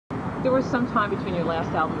There was some time between your last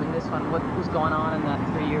album and this one. What was going on in that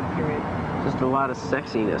 3-year period? Just a lot of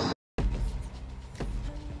sexiness. Let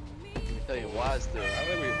me tell you why it's the...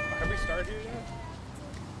 Have we started here yet?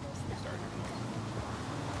 We started.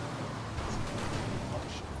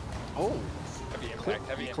 Oh! Heavy impact,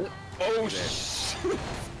 heavy impact. Oh, shit!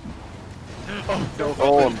 Oh, no.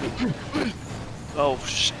 Oh,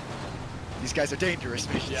 shit. These guys are dangerous,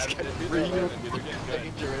 man. Yeah, These guys they're are really getting good.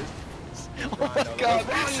 dangerous. Oh No, my no, god,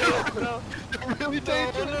 no. they're really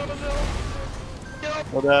dangerous.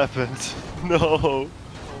 What happened? No. Oh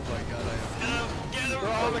my god, They're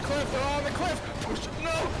on the cliff, they're on the cliff! Push it,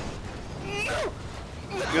 no! No!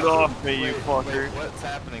 Get off me, you fucker. Wait, what's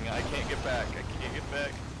happening? I can't get back. I can't get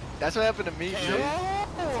back. That's what happened to me, Jay.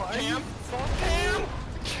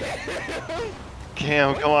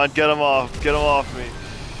 Cam, come on, get him off. Get him off me.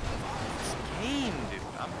 Game, dude.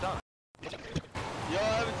 I'm done. Yo, I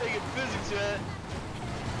haven't taken physics yet.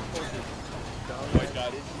 Oh my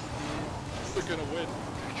god. They're gonna win.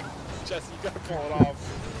 Jesse, you gotta pull it off.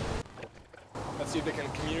 Let's see if they can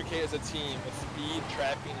communicate as a team with speed,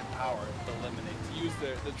 trapping, and power to eliminate. To use the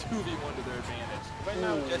 2v1 to their advantage. Right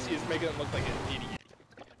now, Jesse is making them look like an idiot.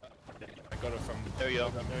 I go to from... There you go.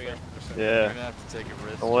 There you go. You're Yeah. gonna have to take a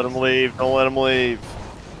risk. Don't let him leave. Don't let him leave.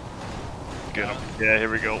 Get him. Yeah, here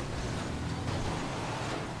we go.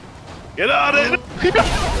 Get on it!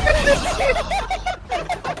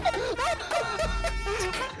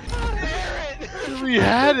 We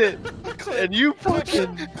had it! And you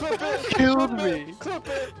fucking killed me! Clip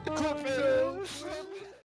it! Clip it!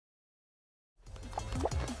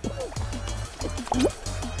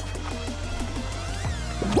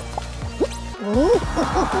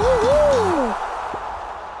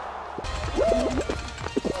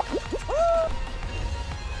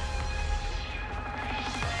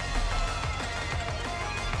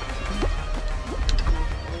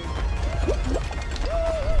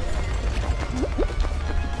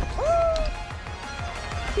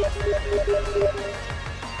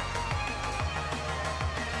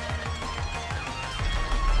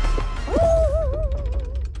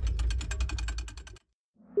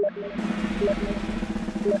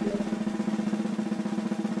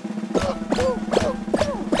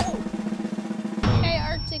 Hey,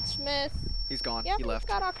 Arctic Smith. He's gone. Yeah, He left.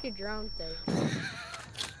 got off your drone thing.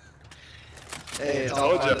 Hey, it's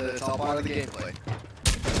all part of the gameplay.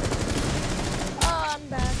 Oh, I'm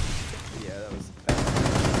back. Yeah, that was.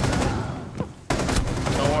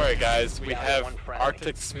 Don't worry, guys. We have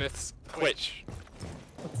Arctic Smith's Twitch.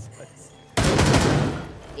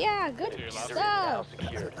 Yeah, good stuff.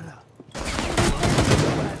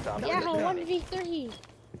 Yeah, 1v3.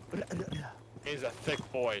 He's a thick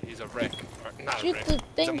boy. He's a Rick. Or, not Shoot a Rick. the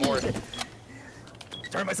He's a thingy. Morty.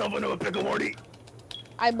 Turn myself into a pickle Morty.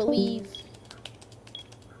 I believe.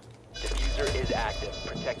 Diffuser is active,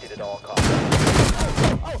 protected at all costs.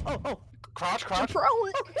 Oh! Crouch, crouch. Throw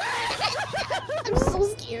it. I'm so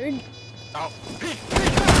scared. Oh, peek!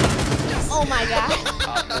 Oh my god.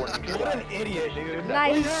 What an idiot, dude.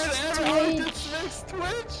 Nice Arctic Twitch. Smith's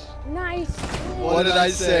Twitch! Nice Twitch. What did I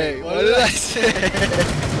say? What did I say?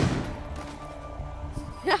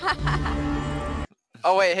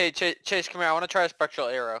 Oh wait, hey Chase, come here. I want to try a spectral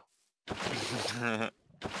arrow.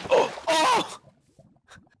 Oh!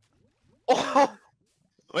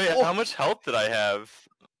 Wait, how much health did I have?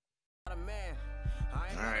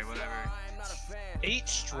 Alright, whatever. 8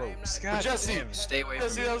 strokes. God Jesse, damn. Stay away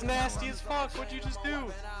Jesse, from me. that was nasty as fuck. What'd you just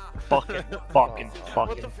do? Fucking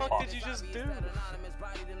What the fuck did you just do?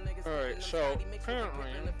 Alright, so apparently,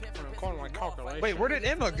 according to my calculation. Wait, where did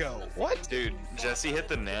Emma go? What? Dude, Jesse hit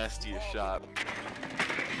the nastiest shot.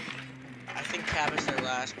 I think Cab is their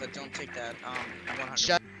last, but don't take that. 100.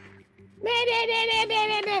 Shut.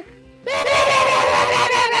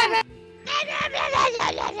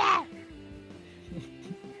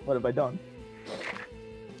 What have I done?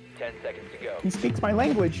 10 seconds to go. He speaks my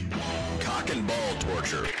language. Cock and ball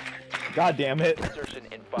torture. God damn it. Insertion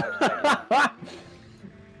in 5 seconds.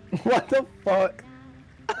 What the fuck?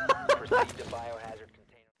 Proceed to biohazard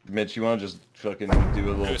container. Mitch, you wanna just fucking do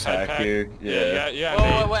a little Suicide pack pack? here? Yeah.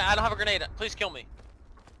 Whoa, wait, I don't have a grenade. Please kill me.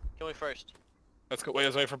 Kill me first. Let's go.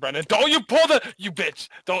 Let's wait for Brendan. Don't you pull the... You bitch!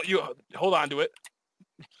 Don't you... Hold on to it.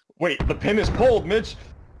 Wait, the pin is pulled, Mitch!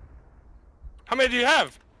 How many do you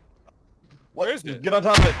have? What? Where is it? Get on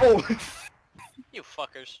top of it! Oh! You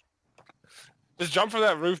fuckers. Just jump from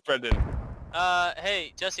that roof, Brendan.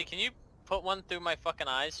 Hey, Jesse, can you put one through my fucking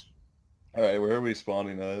eyes? Alright, where are we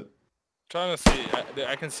spawning at? Trying to see.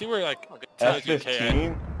 I can see where, like...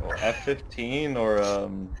 F15? Or F15 or,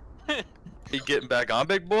 You getting back on,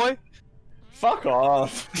 big boy? Fuck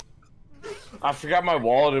off! I forgot my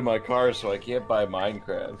wallet in my car, so I can't buy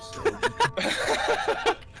Minecraft. So.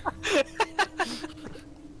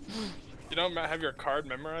 You don't have your card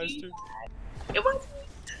memorized, dude? It was.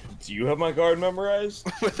 Do you have my card memorized?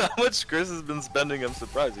 With how much Chris has been spending, I'm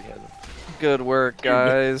surprised he hasn't. Good work,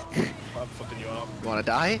 guys. I'm flipping you up. You wanna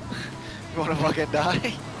die? You wanna fucking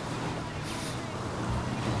die?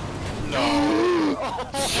 No.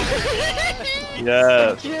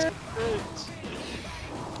 Yes.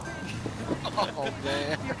 Oh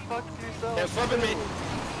man. You fucked yourself. Yeah, flipping me.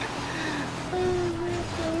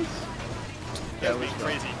 Can't be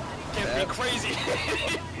crazy. Can't be crazy.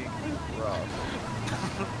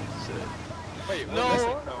 Wait,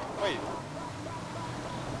 No. Wait.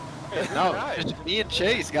 No, just me and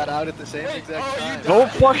Chase got out at the same exact time. Don't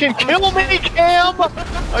fucking kill me, Cam!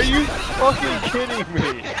 Are you fucking kidding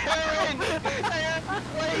me?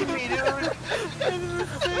 Played me, dude.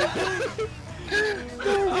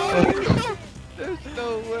 There's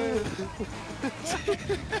no way.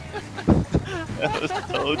 That was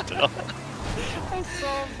so dumb. I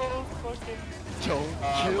saw them both fucking. Don't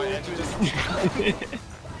my engine just...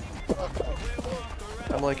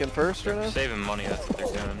 I'm like in first right now. Saving money, that's what they're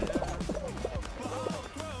doing.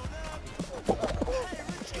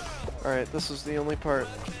 Alright, this is the only part.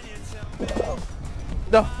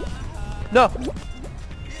 No! No!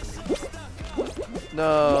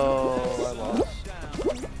 No, I lost.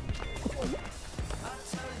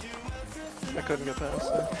 I couldn't get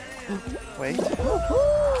past that. Wait.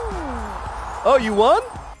 Oh, you won?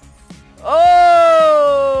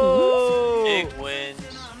 Oh! Big wins.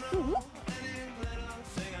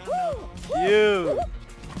 You!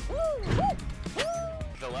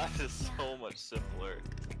 The laugh is so much simpler.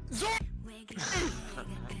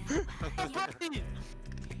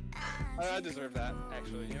 I deserve that,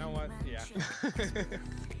 actually. You know what? Yeah.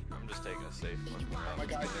 I'm just taking a safe one. Oh my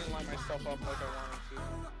god, I didn't line myself up like I wanted to.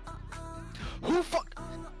 Who fuck?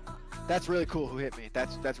 That's really cool. Who hit me?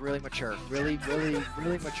 That's really mature. Really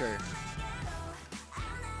mature.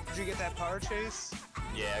 Did you get that power chase?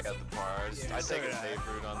 Yeah, I got the pars. Yeah, I so take a did I. safe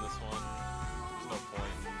route on this one. There's no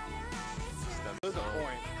point. There's a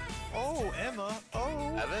point. Oh, Emma.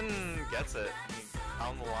 Oh. Evan gets it. He's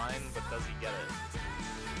on the line, but does he get it?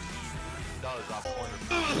 He does off corner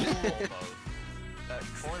bounce. That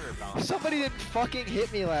corner bounce. Somebody didn't fucking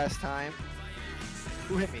hit me last time.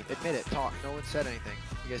 Who hit me? Admit it. Talk. No one said anything.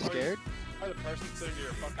 You guys scared? I'm the person sitting to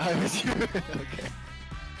your fucking. I was you. Okay.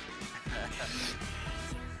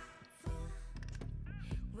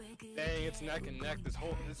 Dang, it's neck and neck. This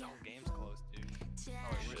whole game's close, dude. Oh,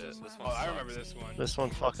 wait, where's this one? This Oh, one I remember sucks. this one. This one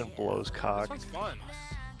fucking blows This cock. one's fun.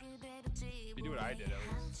 You do what I did, at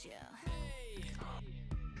least.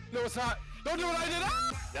 No, it's not. Don't do what I did.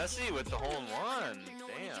 Ah! Jesse with the hole in one.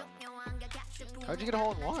 Damn. How'd you get a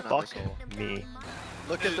hole in one? Fuck Undersoul? me.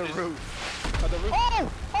 Look at the roof. The roof.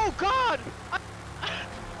 Oh! Oh god!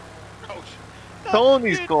 Ouch.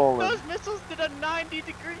 Tony's calling. Those missiles did a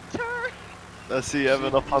 90-degree turn! I see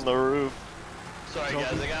Evan up on the roof. Sorry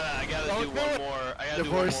guys, I gotta do one more. I gotta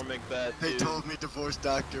do one more Macbeth. They dude. told me Divorce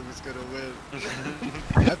Doctor was gonna win.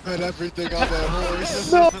 I bet everything on that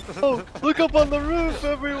horse. No! Look up on the roof,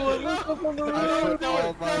 everyone! Look up on the I roof! put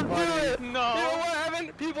all my money. You know what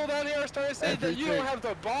happened? People down here are starting to say that you don't have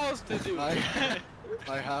the balls to do it.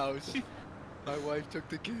 My house. My wife took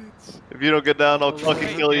the kids. If you don't get down, I'll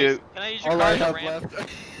fucking kill you. Can I use your All I car have as a ramp? left.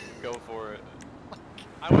 Go for it.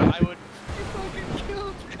 I would.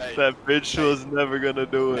 Hey, That bitch was never gonna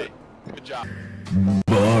do it. good job.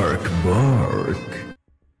 Bark, bark.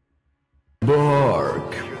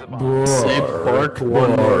 Bark. Say bark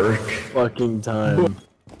one more fucking time.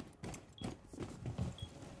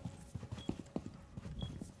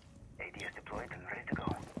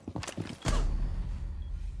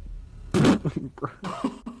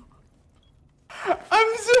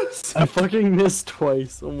 I'm so I fucking missed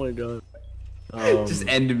twice. Oh my god. Just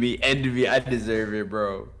end me, I deserve it,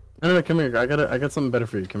 bro. No, come here. I got something better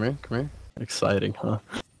for you. Come here. Exciting, huh?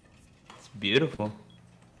 It's beautiful.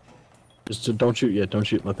 Just don't shoot yet. Don't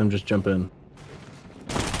shoot. Let them just jump in.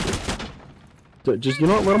 Just, you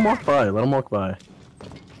know what? Let them walk by.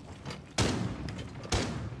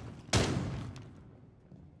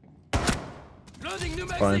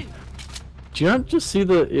 Fine. Did you not just see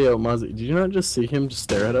the Mozzie? Did you not just see him just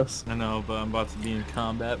stare at us? I know, but I'm about to be in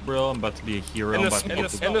combat, bro. I'm about to be a hero. In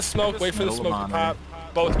the smoke, wait for the smoke to pop.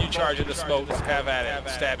 Both you charge in the smoke, have at it,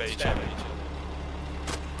 stab at each other.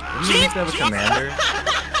 Didn't we used to have a commander? I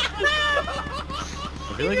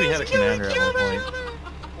feel like we had a commander at one point.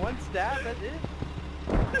 One stab, that's it.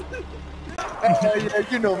 Yeah,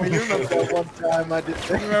 you know me. You remember that one time I did that.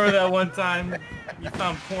 Remember that one time? You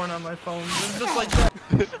found porn on my phone, just like that.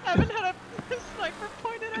 I haven't had a sniper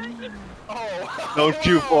pointed at me. Oh. Don't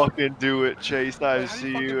you fucking do it, Chase. I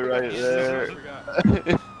see you right there.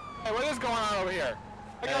 Hey, what is going on over here?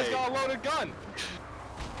 That guy's got a loaded gun.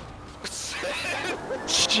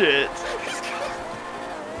 Shit.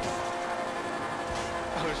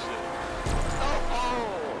 Oh shit. Oh.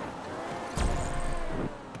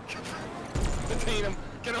 Detain him.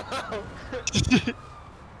 Get him out.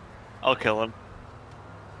 I'll kill him.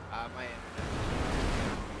 My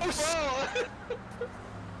Oh,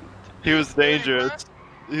 He was dangerous.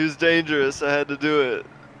 He was dangerous. I had to do it.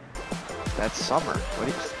 That's summer. What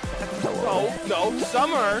do you... no,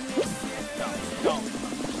 summer. No.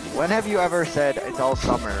 When have you ever said it's all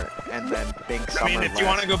summer and then think summer? I mean, if you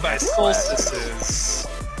want to go by solstices,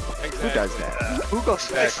 who does that? Who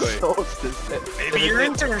goes by solstices? maybe your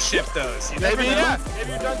internship does. You never Maybe know. yeah. Maybe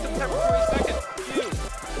you're done September 22nd. You.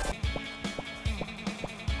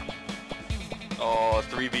 Oh,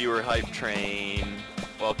 3 viewer hype train.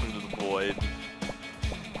 Welcome to the void.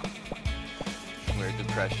 Where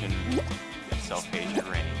depression and self-hatred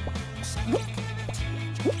reign.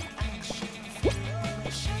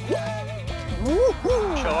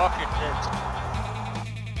 Show off your tits.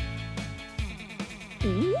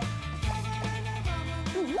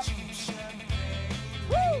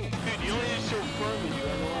 Dude, you only need to show firmly. You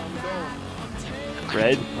don't know where I'm going.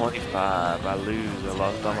 Red 25. I lose. I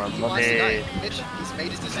lost all my money. Mitch, he's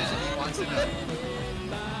made his decision. He wants to know.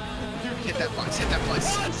 Hit that box. Hit that box.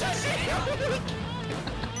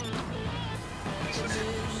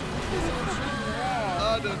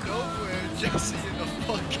 Out of nowhere, Jesse in the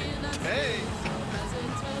fucking tank.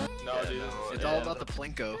 No, dude. It's all about the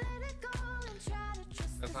plinko.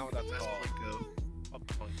 That's not what that's called.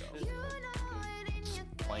 Plinko.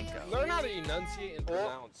 Planko. Learn how to enunciate and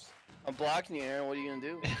pronounce. I'm blocking you, Aaron. What are you gonna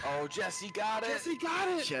do? Oh, Jesse got it. Jesse got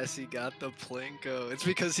it. Jesse got the plinko. It's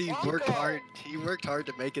because he Plinko. worked hard. He worked hard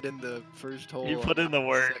to make it in the first hole. You put in the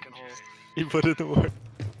work. Second hole. You put in the work.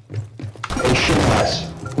 Hey, shit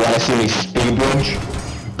ass. Wanna see me speed bridge?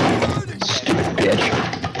 Stupid bitch.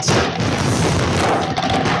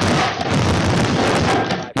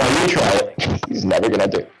 No, you try it. He's never gonna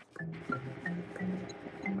do it.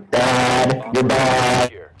 Bad. You're bad.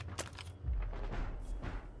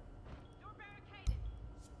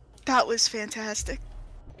 That was fantastic.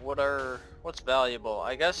 What's valuable?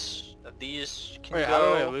 I guess that these can Wait, go.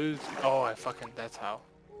 how did I lose? Oh, I fucking. That's how.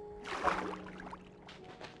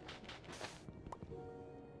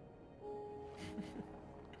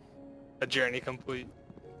 A journey complete.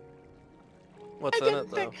 What's in it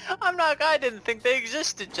though? I didn't think they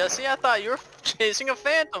existed, Jesse. I thought you were chasing a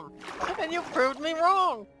phantom, and you proved me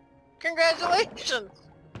wrong. Congratulations.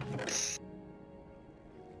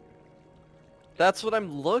 That's what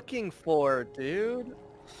I'm looking for, dude.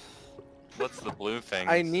 What's the blue thing?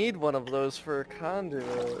 I need one of those for a conduit.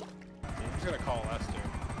 He's gonna call Lester.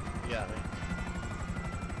 Yeah.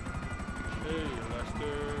 Hey,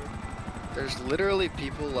 Lester. There's literally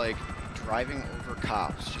people like driving over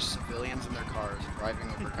cops, just civilians in their cars driving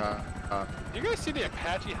over cops. Do you guys see the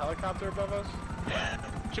Apache helicopter above us?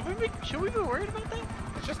 Should we be worried about that?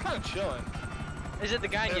 It's just kind of chilling. Is it the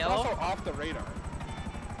guy in It's yellow? also off the radar.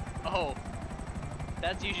 Oh,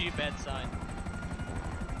 that's usually a bad sign.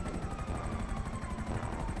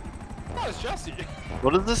 Oh, it's Jesse.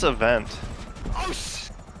 What is this event? Oh, sh!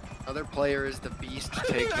 Other player is the beast to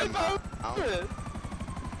take them out.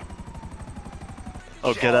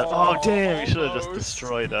 Oh, get out. Oh, damn. You should have just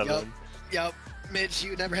destroyed Evan. Yup. Mitch,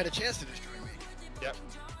 you never had a chance to destroy me. Yep.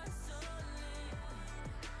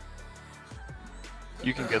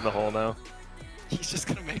 You can get in the hole now. He's just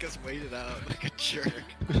gonna make us wait it out like a jerk.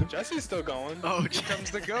 Jesse's still going. Oh, here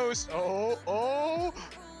comes the ghost. Oh.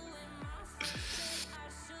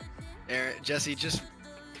 Aaron, Jesse, just.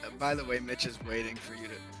 By the way, Mitch is waiting for you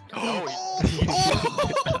to.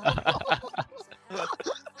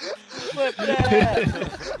 Flip that!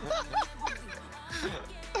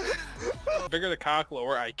 Bigger the cock,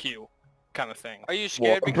 lower IQ, kind of thing. Are you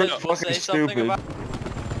scared Well, because I'm we'll say fucking something stupid. about?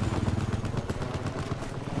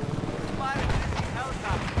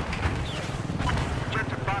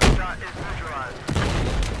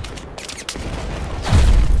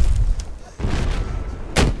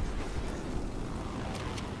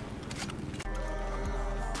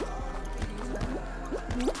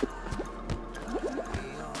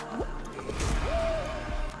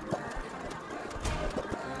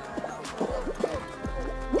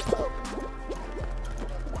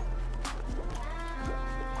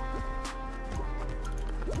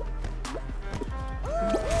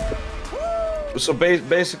 So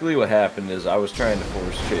basically what happened is I was trying to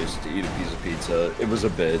force Chase to eat a piece of pizza. It was a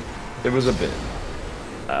bit.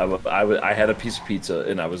 I had a piece of pizza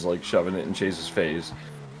and I was like shoving it in Chase's face.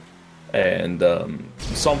 And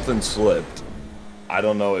something slipped. I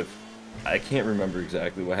don't know if... I can't remember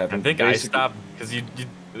exactly what happened. I think I stopped because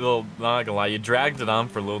well, not gonna lie, you dragged it on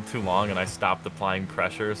for a little too long, and I stopped applying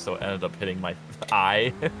pressure, so it ended up hitting my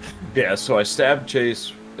eye. Yeah, so I stabbed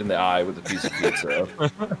Chase in the eye with a piece of pizza.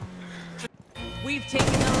 We've taken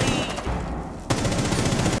the lead.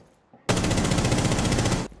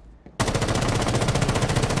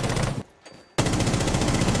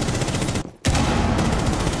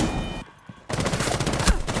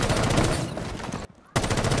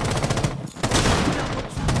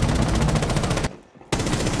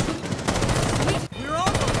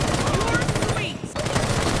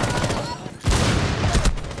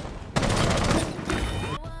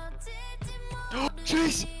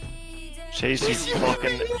 Chase, you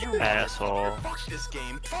fucking asshole. Fuck this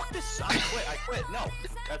game. Fuck this. I quit. No.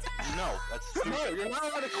 No, you're not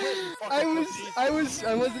allowed to quit. I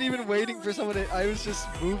wasn't even waiting for someone to, I was just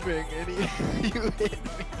moving and you hit me.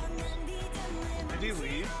 Did he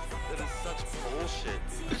leave? That is such bullshit.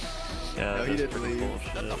 Yeah, no, he didn't leave.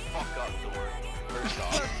 Shut the fuck up, Thor. First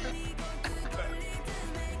off.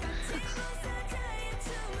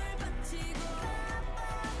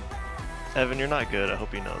 Evan, you're not good. I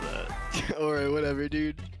hope you know that. Alright, whatever,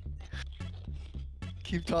 dude.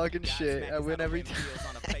 Keep talking shit. I win every time.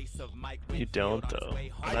 You don't, though.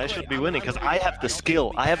 And I should be winning because I have the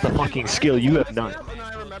skill. I have the fucking skill. You have none. And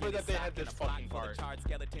I remember that they had this fucking part.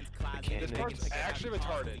 This part's actually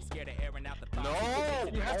retarded. No!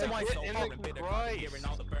 You have to get in the Christ.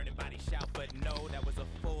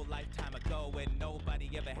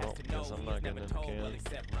 Well, I'm not gonna kill.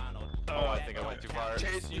 Oh, I think I went too far.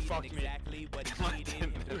 Chase, you fucked me.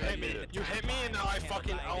 You hit me and now I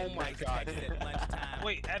fucking, oh my god.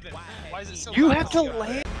 Wait, Evan, why is it so You have to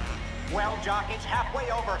land. Well, Jock, it's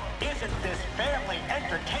halfway over. Isn't this family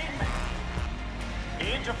entertainment?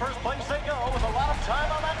 Into first place they go with a lot of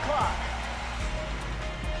time on that clock.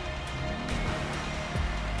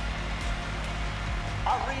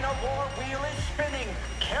 Arena war wheel is spinning.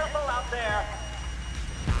 Careful out there.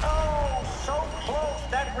 Oh, so close.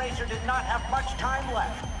 That racer did not have much time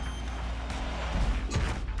left.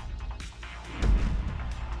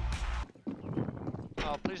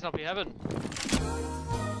 Oh, please not be heaven.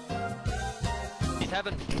 He's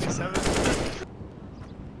heaven.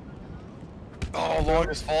 Oh,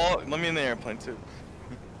 longest fall. Let me in the airplane too.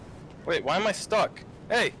 Wait, why am I stuck?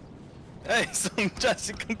 Hey! Hey,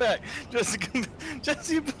 Jesse, come back! Jesse, come back!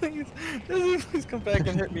 Jesse, please! Jesse, please come back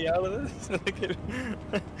and hit me out of this!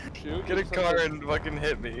 Get a car and fucking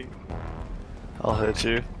hit me. I'll hit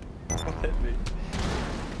you. Hit me.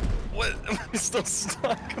 What? Am I still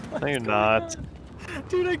stuck? No, you're not.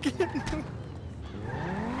 Dude, I can't.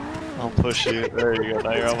 I'll push you. There you go.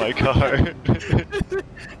 Now you're on my car.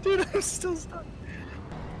 Dude, I'm still stuck.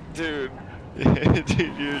 Dude. Dude,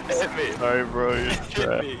 you're... Hit me. Sorry, bro. You're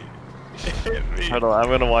trapped. Hit me. Hit me. Hold on, I'm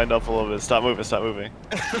gonna wind up a little bit. Stop moving, stop moving.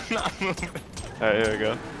 I'm not moving. Alright, here we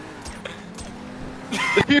go.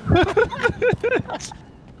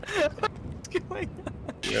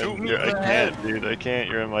 Shoot me I can't, dude. I can't.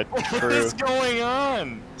 You're in my crew. What is going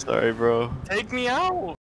on? Sorry, bro. Take me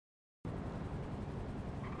out.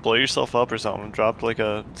 Blow yourself up or something. Drop like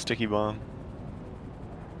a sticky bomb.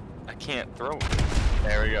 I can't throw it.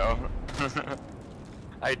 There we go.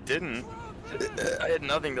 I didn't. I had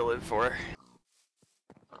nothing to live for.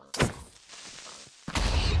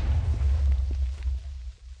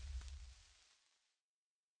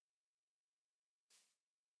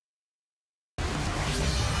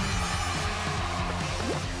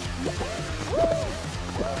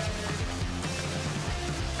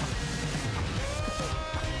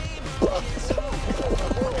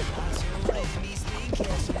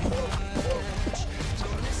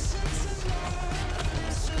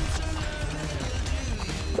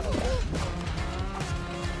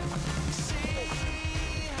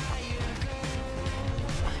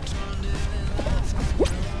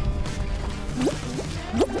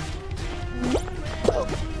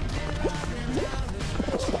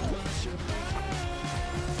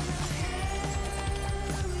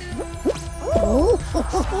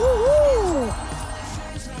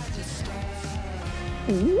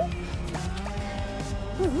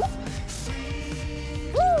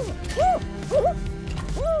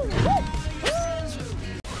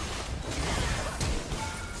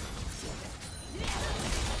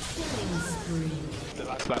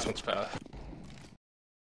 The last one's better.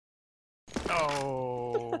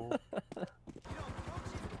 Oh.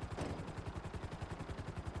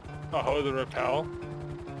 Oh, the rappel.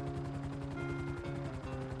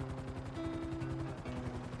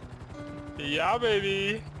 Yeah,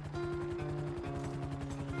 baby.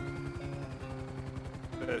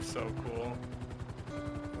 That's so cool.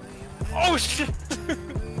 Oh shit!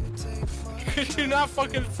 Could you not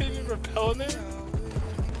fucking see me rappel in there?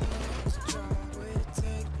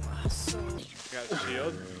 Got a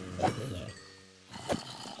shield.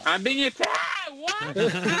 I'm being attacked! What?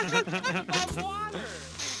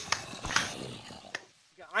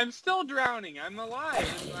 I'm still drowning. I'm alive.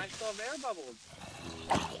 And I still have air bubbles.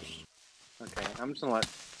 Okay, I'm just gonna let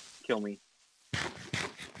kill me.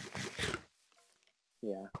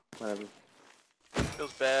 Yeah, whatever.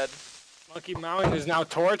 Feels bad. Monkey Mountain is now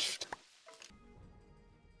torched.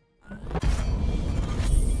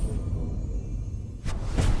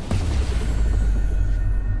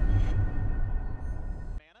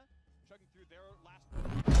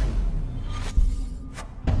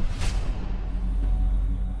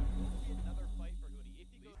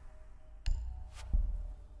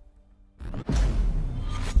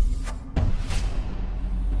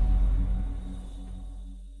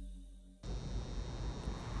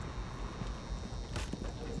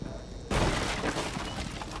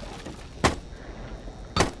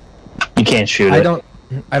 You can't shoot it.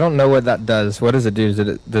 I don't know what that does. What does it do?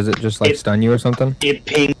 Does it just like stun you or something? It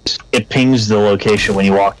pings the location when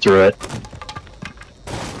you walk through it. Secure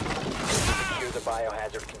the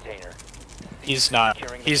biohazard container. He's not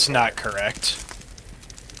correct.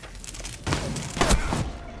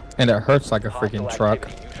 And it hurts like a freaking truck.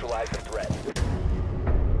 Neutralize the threat.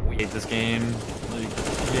 I hate this game. Like,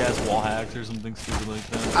 he has wall hacks or something stupid like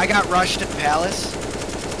that. I got rushed in Palace.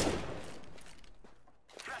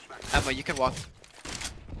 Emma, you can walk.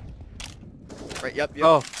 Right, yep.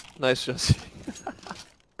 Oh, nice, Jesse.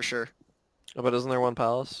 For sure. Oh, but isn't there one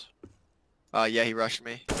Palace? Yeah, he rushed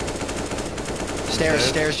me.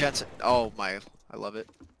 Stairs, Jensen. Oh my, I love it.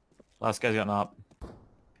 Last guy's got an op.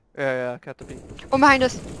 Yeah, got the beat. Oh, behind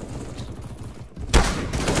us.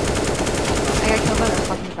 I got killed by the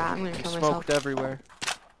fucking bat. I'm gonna kill myself. Smoked everywhere.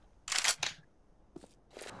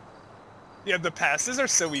 Yeah, the passes are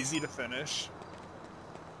so easy to finish.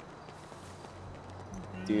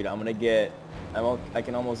 Dude, I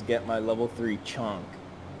can almost get my level 3 chunk.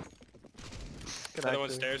 Another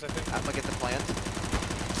one stairs, I think. Emma get the plant.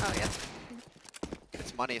 Oh yeah.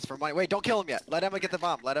 It's money. It's for money. Wait, don't kill him yet. Let Emma get the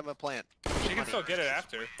bomb. Let Emma plant. She can still get it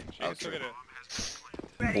after. She can still get it.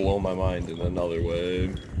 Blow my mind in another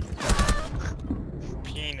way.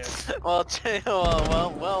 Penis. Well,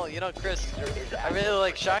 well, you know, Chris, I really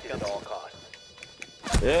like shotguns.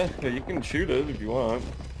 Yeah, you can shoot it if you want.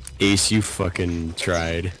 Ace, you fucking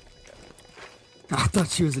tried. I thought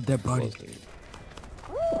she was a dead body.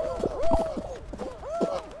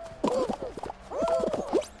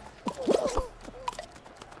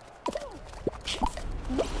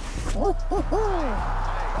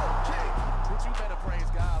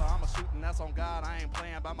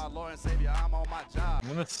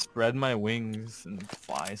 I'm gonna spread my wings and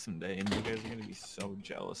fly someday, and you guys are gonna be so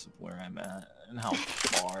jealous of where I'm at and how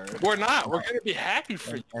far. We're not. We're gonna be happy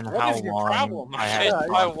for you. And What how is your long problem?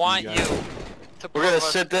 I want you to We're gonna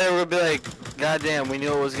sit there, we'll be like, God damn, we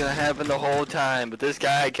knew it was gonna happen the whole time, but this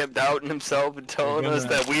guy kept doubting himself and telling us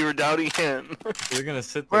that we were doubting him. You're gonna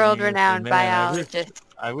sit there. World-renowned biologist.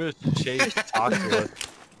 I wish Chase talked to us.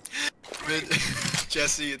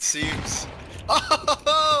 Jesse, it seems.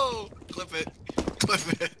 Oh! Clip it.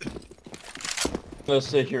 Clip it. Let's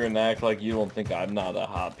sit here and act like you don't think I'm not a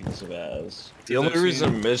hot piece of ass. The Does only it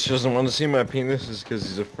reason seem- Mitch doesn't want to see my penis is because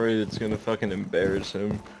he's afraid it's gonna fucking embarrass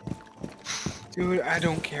him. Dude, I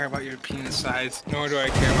don't care about your penis size, nor do I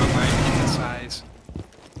care about my penis size.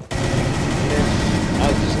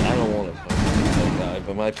 I don't want to fucking be that guy,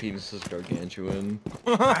 but my penis is gargantuan.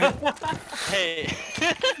 Hey.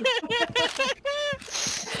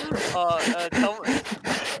 Tell me.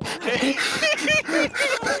 Hey,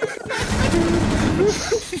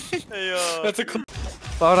 That's a.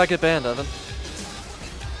 Why would I get banned, Evan?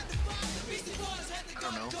 I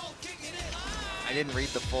don't know. I didn't read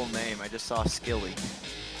the full name. I just saw Skilly.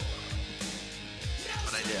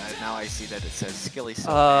 But I did. Now I see that it says Skilly.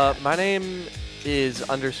 My name is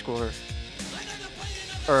underscore.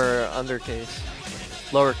 Or undercase.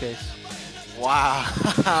 Lowercase. Wow.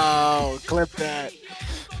 Clip that.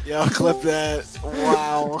 Yo, clip that.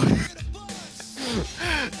 Wow.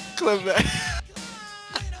 Clip that.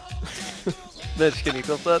 Mitch, can you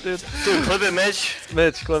clip that, dude? Dude, clip it, Mitch.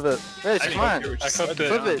 Mitch, clip it. Mitch, come on. I clipped it.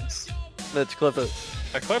 Clip it. Mitch, clip it.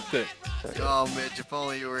 I clipped it. Oh, Mitch, if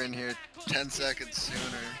only you were in here 10 seconds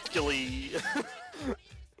sooner. Skilly.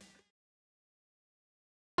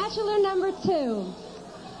 Bachelor number 2.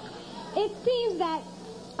 It seems that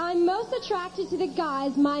I'm most attracted to the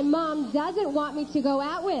guys my mom doesn't want me to go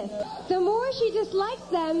out with. The more she dislikes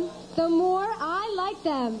them, the more I like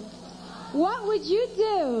them. What would you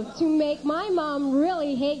do to make my mom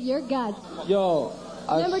really hate your guts? Yo,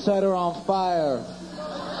 I set her on fire.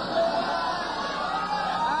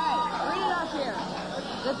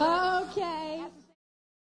 Oh,